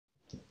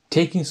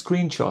Taking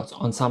screenshots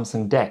on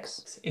Samsung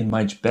DeX in a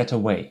much better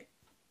way.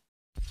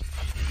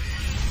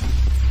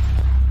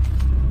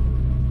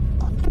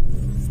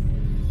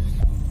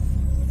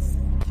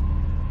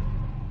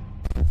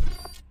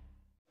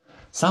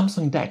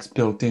 Samsung DeX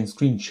built-in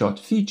screenshot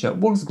feature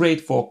works great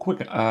for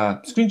quick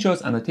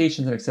screenshots,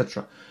 annotations, and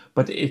etc.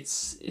 But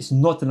it's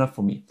not enough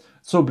for me.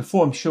 So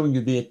before I'm showing you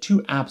the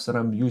two apps that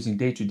I'm using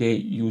day to day,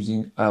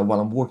 using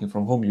while I'm working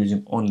from home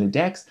using only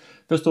DeX.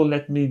 First of all,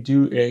 let me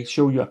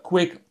show you a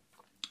quick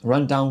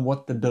rundown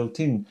what the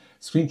built-in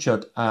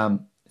screenshot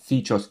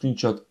feature,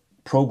 screenshot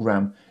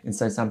program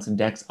inside Samsung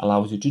DeX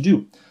allows you to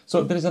do.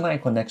 So there is an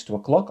icon next to a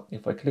clock.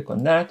 If I click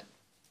on that,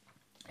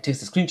 it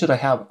takes the screenshot. I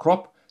have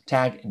crop,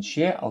 tag, and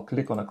share. I'll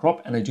click on a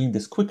crop, and I'm doing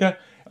this quicker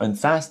and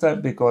faster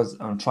because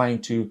I'm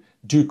trying to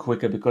do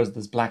quicker because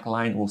this black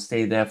line will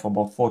stay there for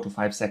about 4 to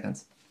 5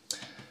 seconds.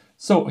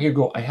 So here you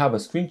go. I have a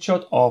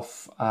screenshot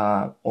of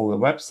all the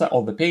website,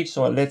 all the page.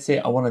 So let's say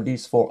I wanted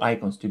these 4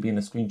 icons to be in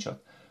a screenshot.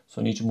 So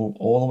I need to move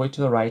all the way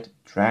to the right,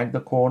 drag the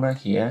corner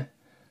here.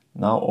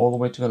 Now all the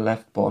way to the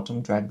left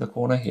bottom, drag the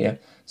corner here.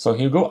 So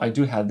here you go. I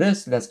do have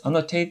this. Let's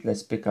annotate.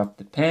 Let's pick up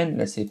the pen.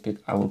 Let's say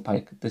I will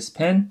pick this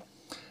pen,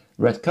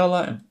 red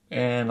color,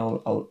 and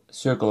I'll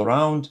circle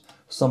around.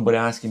 Somebody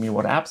asking me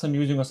what apps I'm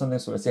using or something.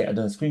 So let's say I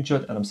done a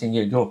screenshot and I'm saying,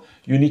 here you go.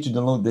 You need to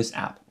download this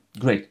app.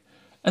 Great.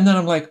 And then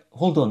I'm like,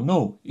 hold on.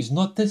 No, it's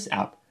not this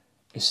app.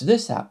 It's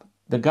this app.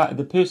 The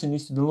person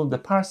needs to download the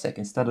parsec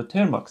instead of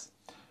Termux.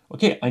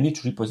 Okay, I need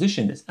to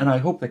reposition this, and I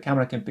hope the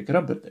camera can pick it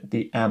up that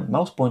the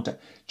mouse pointer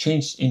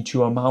changed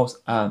into a mouse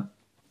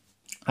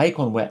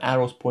icon where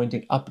arrows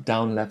pointing up,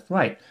 down, left,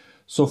 right.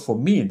 So for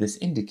me, this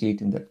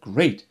indicating that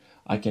great,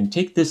 I can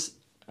take this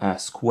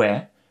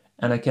square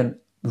and I can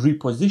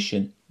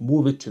reposition,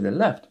 move it to the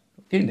left.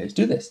 Okay, let's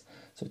do this.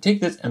 So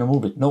take this and I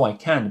move it. No, I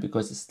can't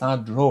because it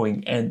starts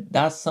drawing, and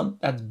that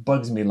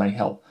bugs me like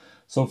hell.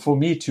 So for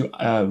me to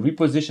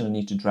reposition, I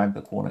need to drag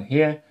the corner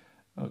here.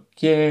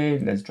 Okay,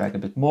 let's drag a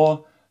bit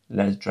more.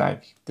 Let's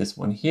drag this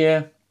one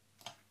here.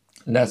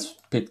 Let's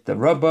pick the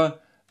rubber,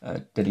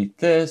 delete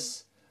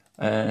this,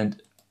 and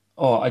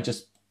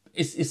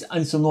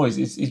it's a noise.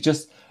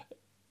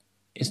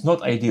 It's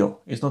not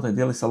ideal. It's not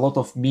ideal. It's a lot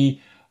of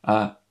me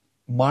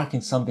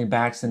marking something by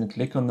accident,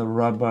 click on the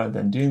rubber,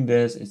 then doing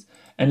this.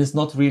 And it's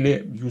not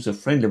really user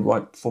friendly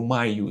for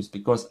my use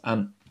because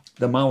with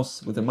the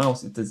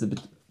mouse it is a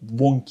bit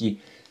wonky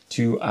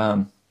to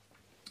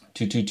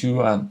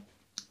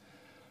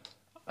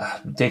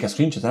take a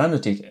screenshot and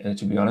annotate,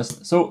 to be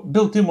honest. So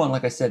built-in one,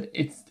 like I said,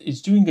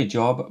 it's doing a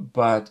job,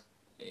 but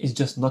it's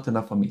just not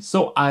enough for me.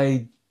 So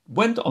I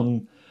went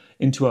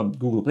into a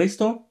Google Play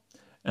Store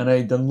and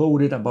I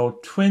downloaded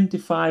about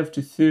 25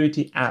 to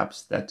 30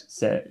 apps that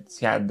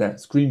had the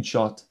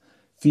screenshot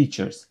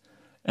features.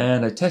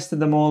 And I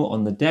tested them all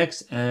on the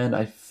DeX, and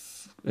I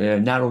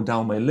narrowed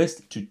down my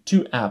list to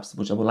 2 apps,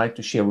 which I would like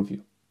to share with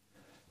you.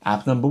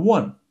 App number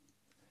 1,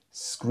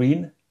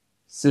 Screen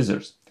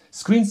Scissors.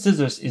 Screen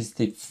Scissors is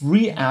the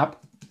free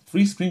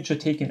screenshot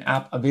taking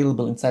app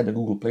available inside the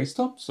Google Play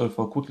Store. So if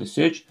I quickly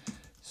search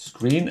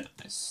Screen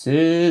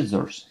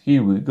Scissors,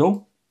 here we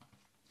go.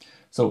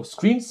 So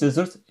Screen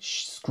Scissors,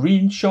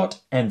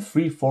 screenshot and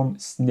freeform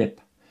snip.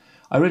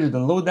 I already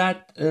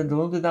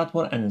downloaded that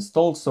one and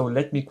installed. So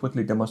let me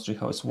quickly demonstrate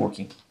how it's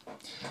working.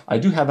 I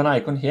do have an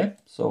icon here.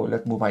 So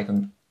let's move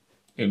icon.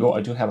 Here you go.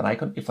 I do have an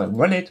icon. If I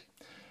run it,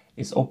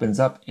 it opens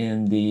up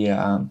in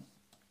the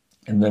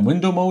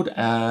window mode.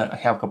 I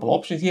have a couple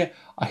options here.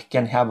 I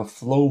can have a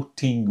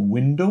floating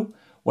window.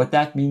 What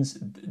that means,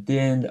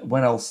 then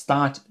when I'll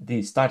start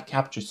the Start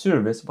Capture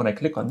service, when I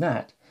click on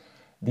that,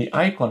 the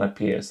icon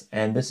appears,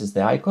 and this is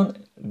the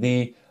icon.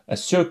 A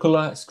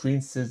circular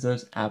Screen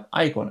Scissors app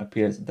icon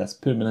appears that's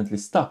permanently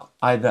stuck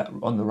either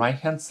on the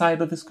right-hand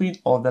side of the screen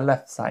or the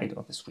left side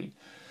of the screen.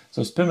 So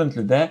it's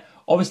permanently there.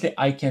 Obviously,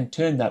 I can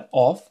turn that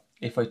off.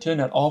 If I turn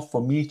that off, for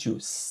me to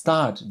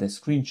start the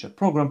screenshot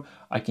program,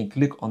 I can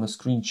click on the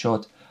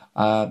screenshot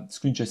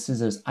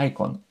scissors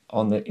icon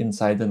on the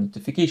inside the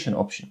notification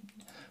option.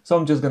 So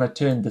I'm just going to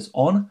turn this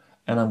on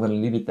and I'm going to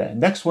leave it there.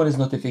 Next one is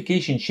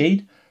notification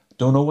shade.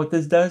 Don't know what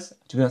this does.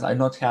 To be honest, I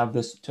not have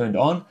this turned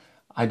on.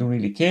 I don't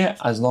really care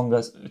as long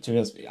as, to be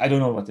honest, I don't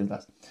know what it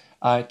does.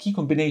 Key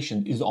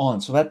combination is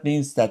on. So that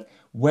means that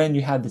when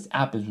you have this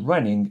app is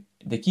running,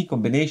 the key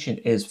combination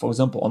is, for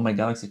example, on my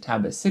Galaxy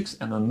Tab S6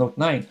 and on Note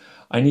 9,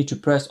 I need to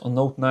press on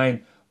Note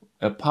 9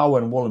 power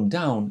and volume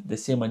down. The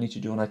same I need to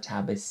do on a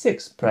Tab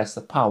S6, press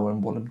the power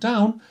and volume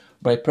down.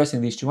 By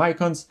pressing these 2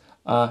 icons,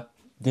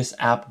 this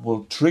app will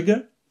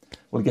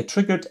get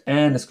triggered,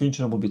 and a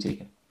screenshot will be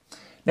taken.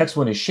 Next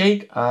one is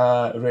shake,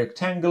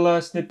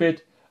 rectangular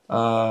snippet.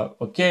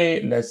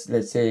 Okay,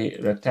 let's say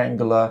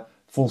rectangular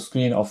full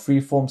screen or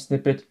freeform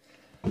snippet.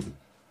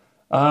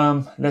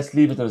 Let's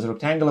leave it as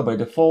rectangular by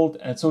default.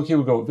 And so here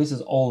we go. This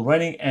is all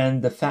running,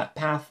 and the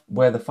path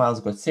where the files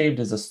got saved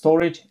is a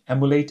storage,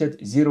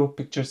 emulated, 0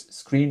 pictures,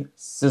 Screen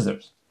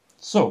Scissors.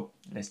 So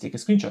let's take a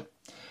screenshot.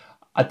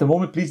 At the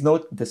moment, please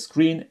note the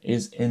screen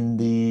is in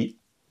the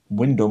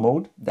window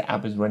mode. The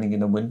app is running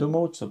in a window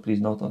mode, so please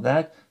note on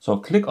that. So I'll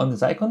click on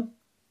this icon,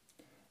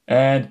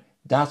 and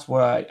that's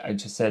where I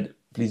just said,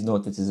 please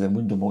note this is a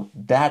window mode.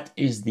 That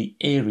is the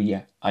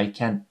area I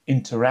can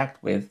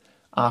interact with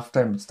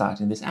after I'm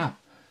starting this app.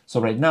 So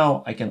right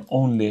now I can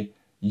only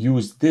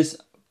use this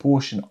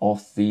portion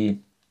of the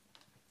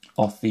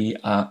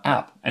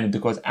app, and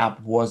because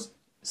app was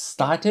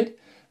started,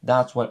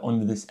 that's why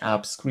only this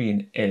app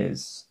screen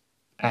is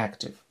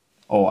active,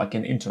 or I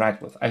can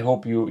interact with. I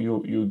hope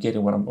you're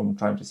getting what I'm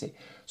trying to say.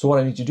 So what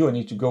I need to do, I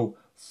need to go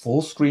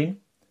full screen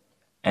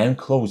and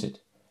close it.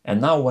 And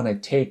now when I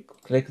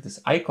click this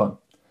icon,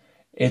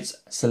 it's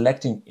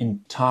selecting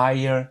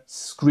entire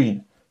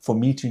screen for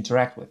me to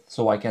interact with.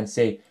 So I can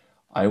say,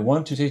 I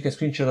want to take a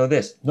screenshot of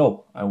this.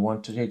 No, I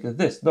want to take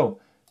this. No,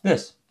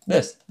 this,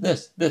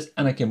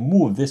 and I can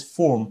move this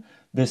form,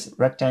 this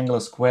rectangular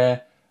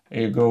square.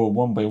 You go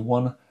one by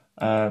one.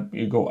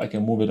 I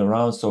can move it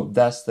around. So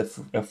that's the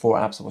 4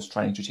 apps I was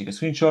trying to take a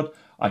screenshot.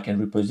 I can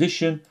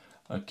reposition.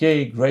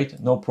 Okay, great,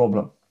 no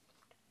problem.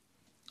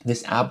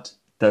 This app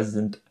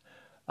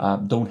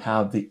don't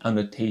have the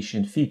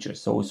annotation feature,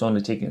 so it's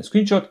only taking a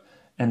screenshot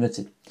and that's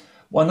it.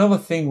 One other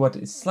thing, what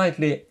is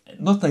slightly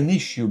not an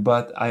issue,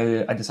 but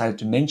I decided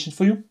to mention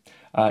for you,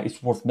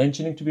 it's worth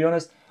mentioning, to be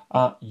honest.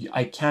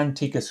 I can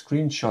take a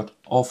screenshot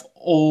of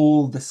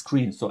all the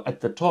screens. So at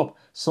the top,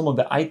 some of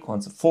the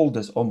icons,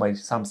 folders on my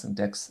Samsung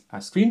DeX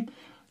screen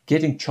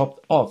getting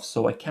chopped off,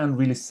 so I can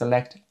really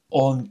select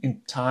on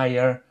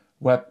entire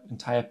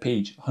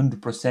page,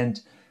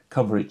 100%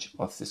 coverage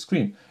of the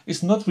screen.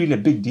 It's not really a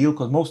big deal,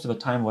 because most of the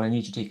time when I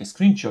need to take a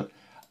screenshot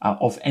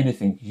of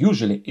anything,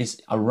 usually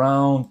is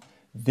around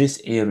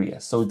this area,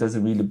 so it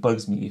doesn't really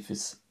bugs me if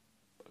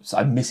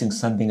I'm missing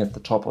something at the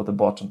top or the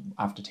bottom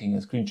after taking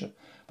a screenshot.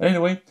 But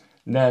anyway,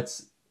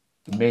 let's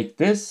make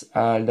this.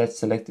 Let's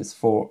select these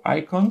 4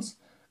 icons,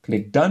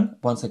 click done.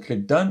 Once I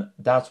click done,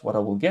 that's what I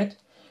will get,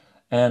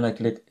 and I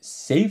click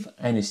save,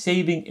 and it's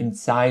saving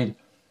inside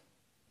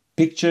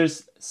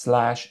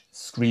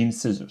pictures/screen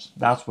scissors.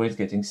 That's where it's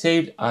getting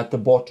saved. At the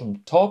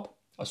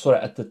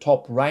at the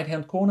top right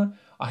hand corner,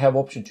 I have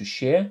option to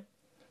share.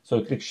 So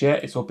I click share,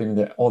 it's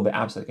opening all the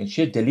apps that I can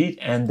share, delete,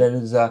 and there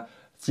is a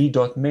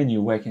 3-dot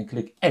menu where I can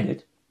click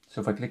edit.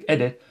 So if I click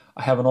edit,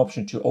 I have an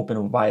option to open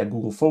it via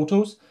Google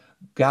Photos,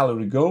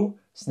 Gallery Go,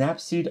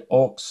 Snapseed,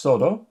 or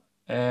Xodo.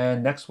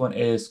 And next one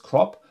is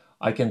crop.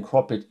 I can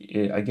crop it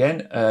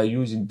again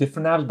using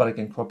different apps, but I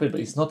can crop it,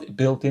 but it's not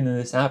built in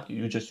this app.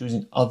 You're just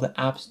using other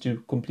apps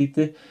to complete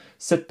the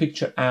set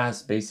picture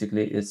as.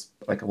 Basically, it's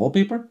like a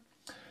wallpaper.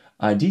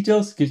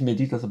 Details gives me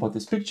details about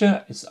this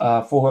picture. It's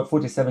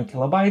 47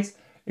 kilobytes.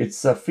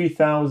 It's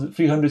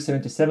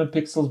 377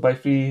 pixels by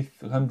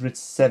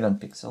 307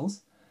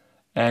 pixels.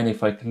 And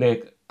if I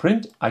click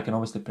print, I can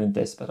obviously print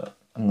this, but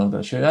I'm not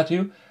going to show that to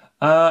you.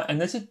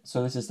 And that's it.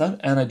 So this is done.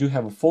 And I do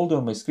have a folder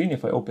on my screen.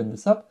 If I open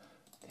this up,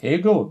 here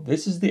you go.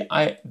 This is the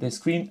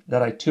screen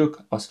that I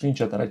took, a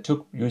screenshot that I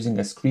took using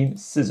a screen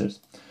scissors.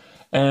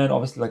 And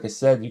obviously, like I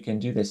said, you can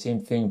do the same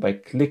thing by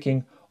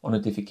clicking on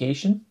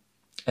notification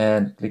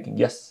and clicking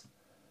yes.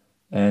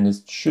 And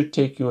it should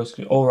take you a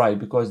screen. All right,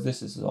 because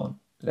this is on.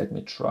 Let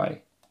me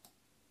try.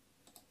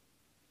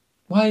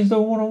 Why does that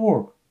want to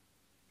work?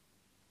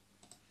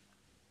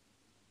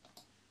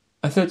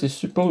 I thought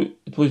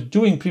it was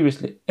doing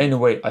previously.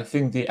 Anyway, I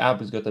think the app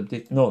has got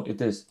updated. No, it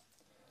is.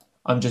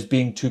 I'm just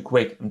being too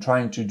quick. I'm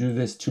trying to do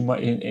this too much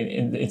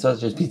in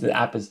such a speed. The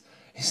app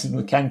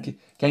can't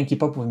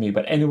keep up with me.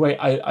 But anyway,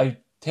 I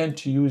tend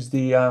to use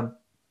the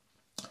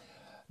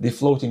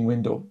floating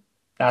window.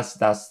 That's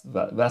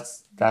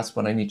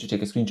when I need to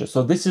take a screenshot.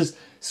 So this is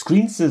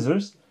Screen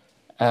Scissors,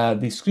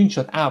 the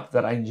screenshot app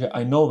that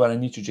I know that I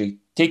need to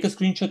take a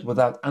screenshot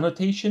without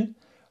annotation,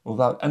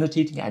 without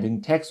annotating,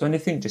 adding text or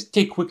anything. Just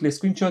take quickly a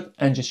screenshot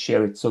and just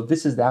share it. So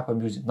this is the app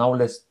I'm using. Now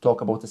let's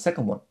talk about the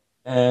second one.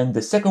 And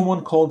the second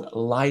one called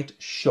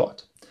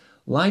Lightshot.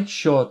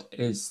 Lightshot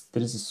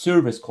there is a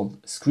service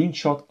called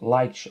Screenshot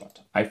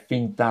Lightshot. I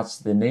think that's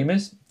the name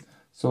is.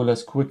 So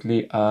let's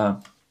quickly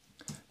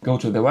go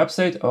to the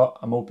website. Oh,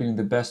 I'm opening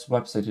the best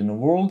website in the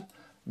world.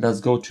 Let's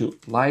go to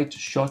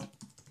Lightshot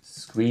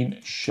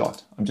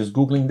Screenshot. I'm just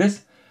Googling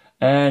this,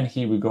 and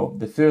here we go.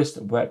 The first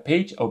web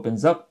page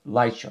opens up,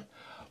 Lightshot.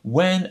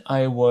 When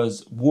I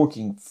was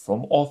working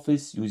from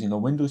office using a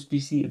Windows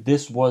PC,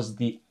 this was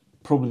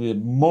probably the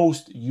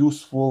most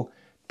useful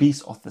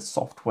piece of the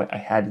software I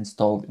had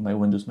installed in my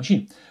Windows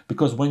machine.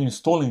 Because when you're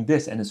installing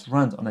this and it's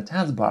run on a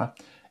taskbar,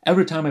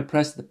 every time I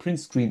press the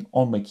print screen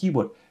on my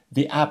keyboard,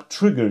 the app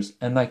triggers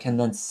and I can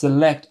then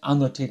select,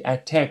 annotate,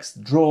 add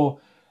text, draw,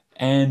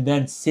 and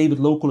then save it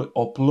locally,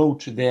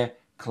 upload to their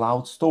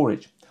cloud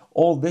storage.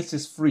 All this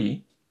is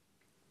free.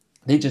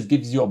 They just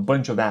gives you a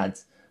bunch of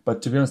ads.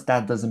 But to be honest,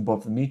 that doesn't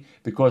bother me,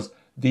 because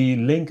the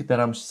link that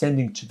I'm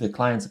sending to the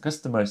clients and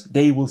customers,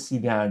 they will see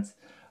the ads.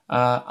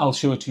 I'll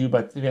show it to you,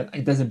 but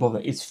it doesn't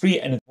bother. It's free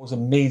and it was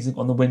amazing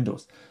on the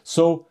Windows.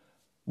 So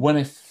when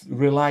I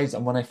realized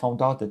and when I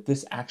found out that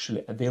this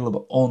actually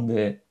available on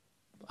the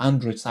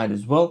Android side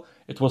as well,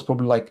 it was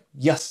probably like,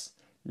 yes,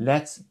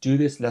 let's do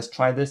this, let's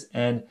try this.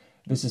 And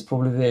this is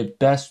probably the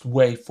best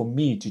way for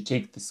me to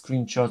take the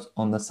screenshots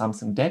on the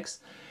Samsung DeX.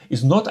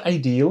 It's not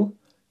ideal,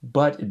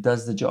 but it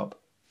does the job.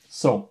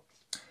 So,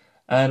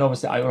 and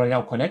obviously I already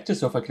now connected.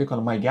 So if I click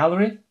on my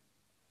gallery,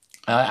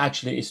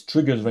 actually it's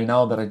triggered right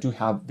now that I do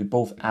have the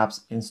both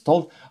apps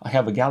installed. I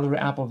have a gallery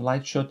app of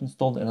Lightshot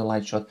installed and a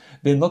Lightshot.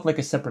 They're not like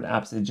a separate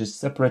apps, they're just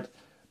separate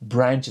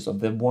branches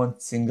of the one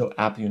single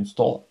app you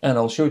install. And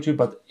I'll show it to you,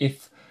 but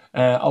if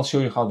I'll show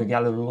you how the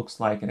gallery looks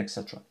like and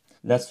etc.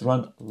 Let's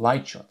run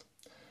Lightshot.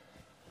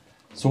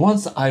 So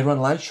once I run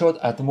Lightshot,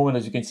 at the moment,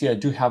 as you can see, I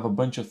do have a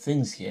bunch of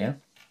things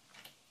here.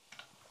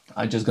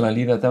 I'm just gonna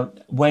leave that out.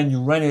 When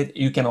you run it,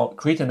 you can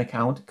create an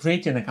account.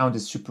 Creating an account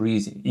is super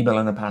easy. Email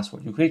and a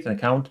password. You create an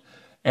account,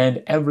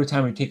 and every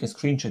time you take a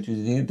screenshot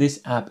using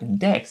this app in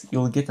DeX,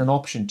 you'll get an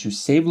option to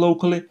save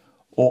locally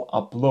or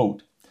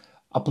upload.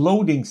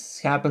 Uploading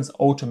happens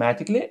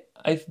automatically,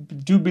 I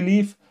do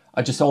believe.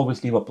 I just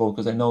always leave upload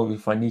because I know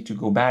if I need to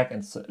go back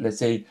and let's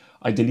say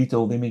I delete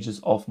all the images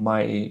of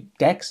my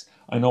DeX,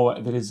 I know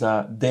there is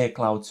their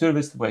cloud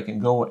service where I can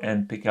go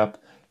and pick up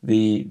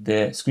the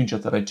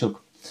screenshot that I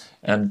took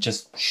and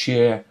just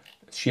share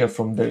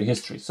from the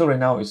history. So right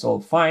now it's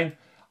all fine.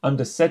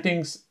 Under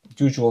settings,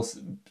 usual,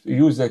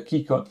 use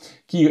the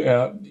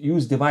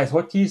use device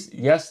hotkeys.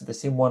 Yes, the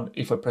same one.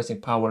 If I'm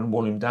pressing power and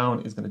volume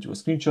down, it's going to do a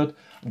screenshot.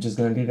 I'm just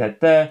going to leave that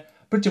there.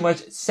 Pretty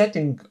much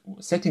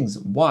settings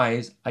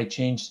wise, I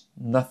changed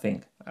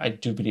nothing. I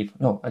do believe.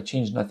 No, I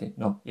changed nothing.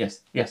 No,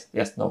 yes,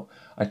 no.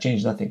 I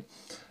changed nothing.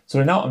 So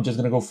right now I'm just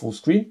going to go full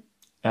screen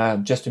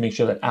just to make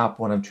sure that app,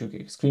 when I'm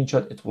taking a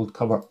screenshot, it will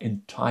cover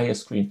entire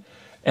screen.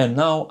 And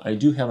now I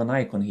do have an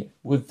icon here.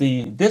 With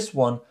this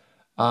one,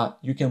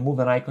 you can move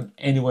an icon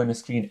anywhere on the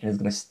screen and it's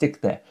going to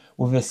stick there.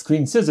 With the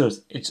screen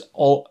scissors, it's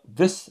all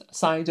this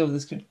side of the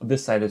screen,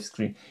 this side of the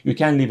screen. You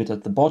can leave it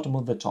at the bottom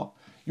or the top.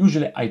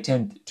 Usually I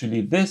tend to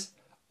leave this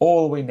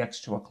all the way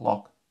next to a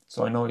clock.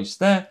 So I know it's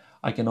there.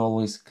 I can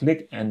always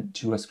click and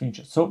do a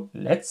screenshot. So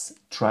let's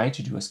try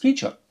to do a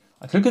screenshot.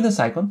 I click on this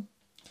icon,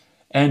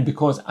 and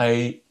because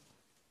I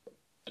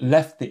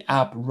left the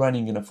app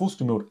running in a full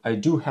screen mode, I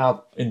do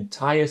have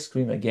entire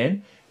screen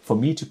again for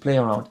me to play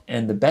around.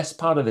 And the best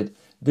part of it,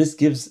 this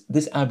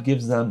app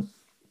gives them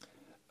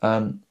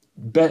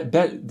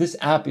this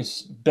app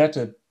is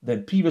better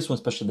than previous one,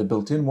 especially the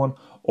built-in one,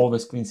 or the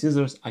screen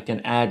scissors. I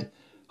can add,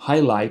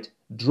 highlight,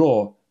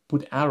 draw,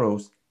 put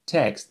arrows,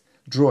 text,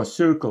 draw a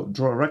circle,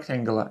 draw a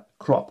rectangle,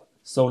 crop.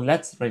 So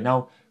let's right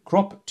now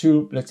crop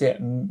to, let's say,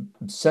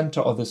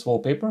 center of this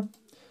wallpaper.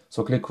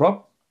 So click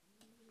crop.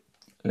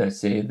 Let's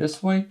say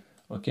this way.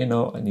 Okay,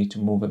 now I need to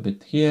move a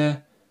bit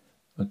here.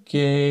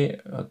 Okay,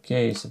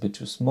 it's a bit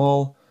too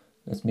small.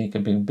 Let's make it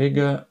a bit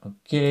bigger.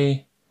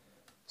 Okay,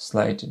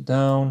 slide it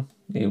down.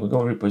 There we go,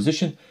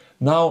 reposition.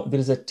 Now there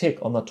is a tick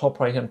on the top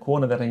right hand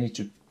corner that I need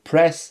to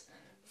press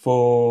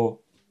for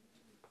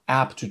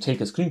app to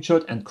take a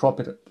screenshot and crop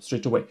it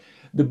straight away.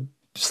 The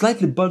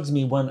slightly bugs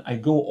me when I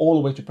go all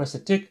the way to press a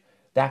tick,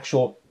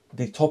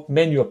 the top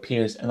menu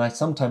appears and I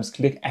sometimes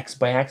click X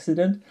by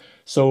accident.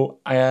 So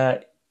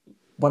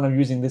when I'm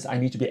using this, I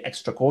need to be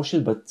extra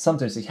cautious, but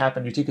sometimes it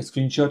happens. You take a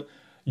screenshot,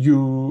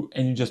 you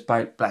just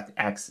by black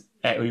X,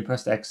 or you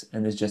press X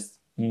and it's just,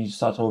 you need to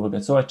start all over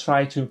again. So I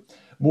try to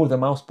move the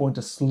mouse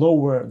pointer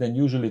slower than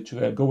usually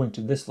to go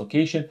into this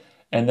location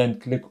and then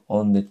click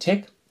on the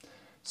tick.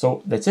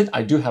 So that's it.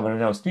 I do have a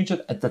now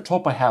screenshot. At the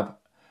top, I have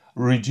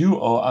redo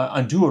or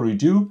undo or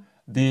redo.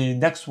 The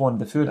next one,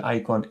 the third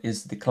icon,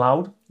 is the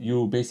cloud.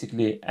 You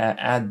basically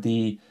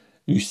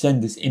you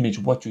send this image,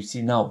 what you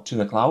see now, to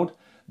the cloud.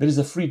 There is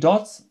a 3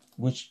 dots,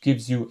 which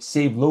gives you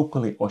save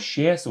locally or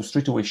share. So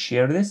straight away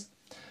share this.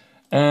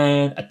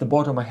 And at the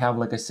bottom, I have,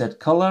 like I said,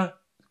 color,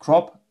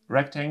 crop,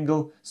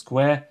 rectangle,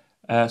 square,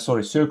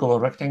 circle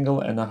or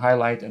rectangle, and a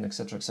highlight, and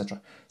etc.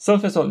 etc. So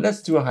first of all,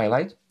 let's do a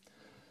highlight.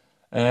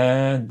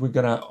 And we're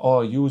gonna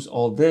use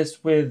all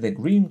this with the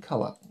green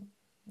color.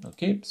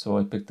 Okay, so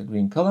I picked the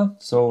green color.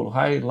 So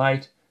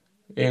highlight,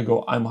 there you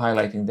go, I'm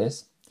highlighting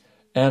this.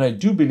 And I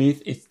do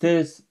believe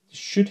this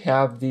should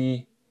have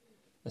the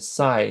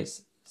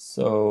size.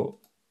 So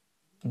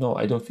no,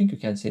 I don't think you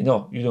can say,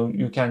 no,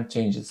 you can't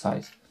change the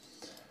size,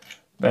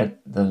 but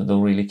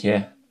don't really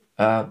care.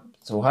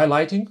 So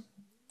highlighting,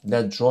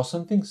 let's draw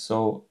something.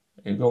 So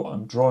there you go,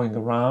 I'm drawing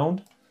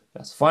around,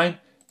 that's fine.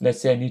 Let's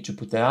say I need to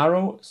put the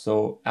arrow.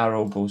 So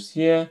arrow goes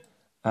here,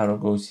 arrow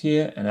goes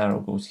here, and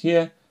arrow goes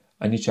here.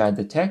 I need to add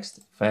the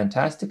text.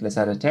 Fantastic. Let's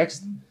add a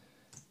text.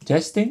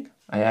 Testing.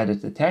 I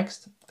added the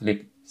text.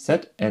 Click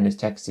set, and the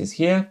text is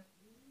here.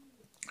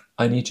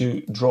 I need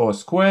to draw a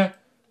square.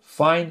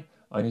 Fine.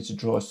 I need to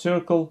draw a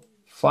circle.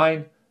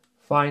 Fine.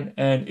 Fine.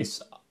 And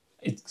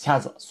it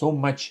has so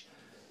much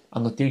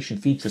annotation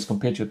features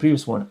compared to the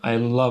previous one. I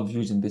love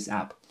using this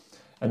app.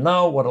 And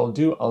now what I'll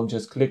do, I'll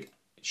just click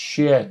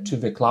share to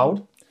the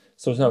cloud.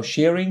 So it's now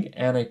sharing,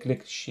 and I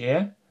click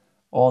share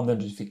on the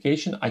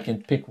notification. I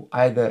can pick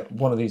either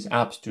one of these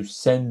apps to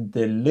send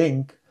the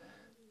link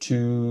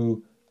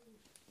to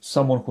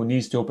someone who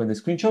needs to open the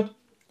screenshot.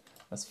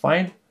 That's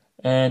fine.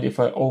 And if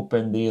I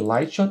open the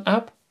Lightshot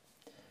app,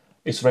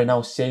 it's right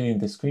now saving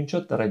the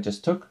screenshot that I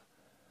just took.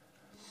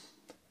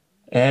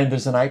 And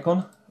there's an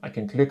icon. I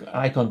can click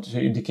icon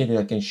to indicate that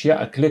I can share.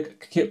 I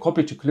click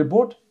copy to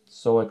clipboard.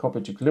 So I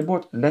copy to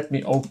clipboard. Let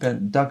me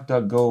open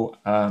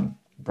DuckDuckGo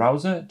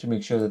browser to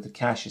make sure that the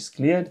cache is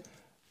cleared.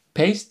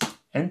 Paste,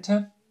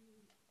 enter.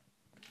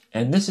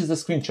 And this is the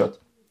screenshot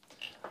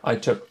I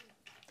took.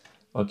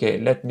 Okay,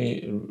 let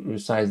me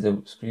resize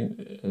the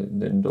screen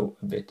window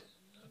a bit.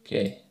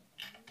 Okay.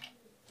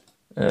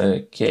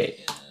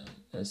 Okay.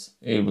 Yes,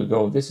 here we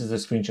go. This is the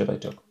screenshot I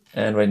took.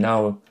 And right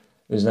now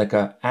there's like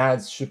a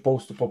ads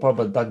supposed to pop up,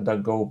 but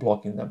DuckDuckGo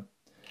blocking them.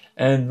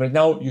 And right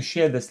now you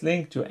share this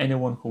link to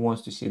anyone who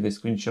wants to see the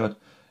screenshot,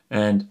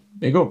 and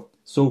there you go.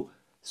 So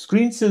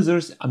Screen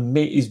Scissors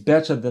is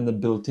better than the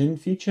built-in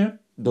feature.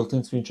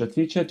 Built-in screenshot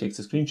feature takes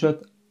a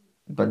screenshot,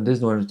 but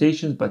there's no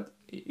annotations, but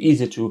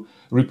easy to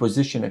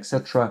reposition,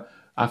 etc.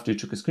 after you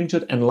took a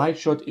screenshot. And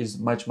Lightshot is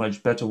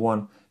much better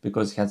one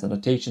because it has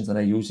annotations that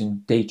I use in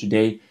day to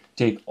day.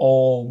 Take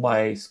all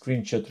my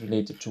screenshots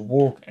related to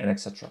work and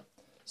etc.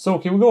 So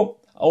here we go.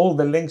 All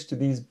the links to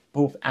these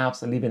both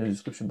apps I'll leave in the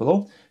description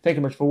below. Thank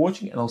you much for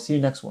watching, and I'll see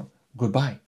you next one. Goodbye.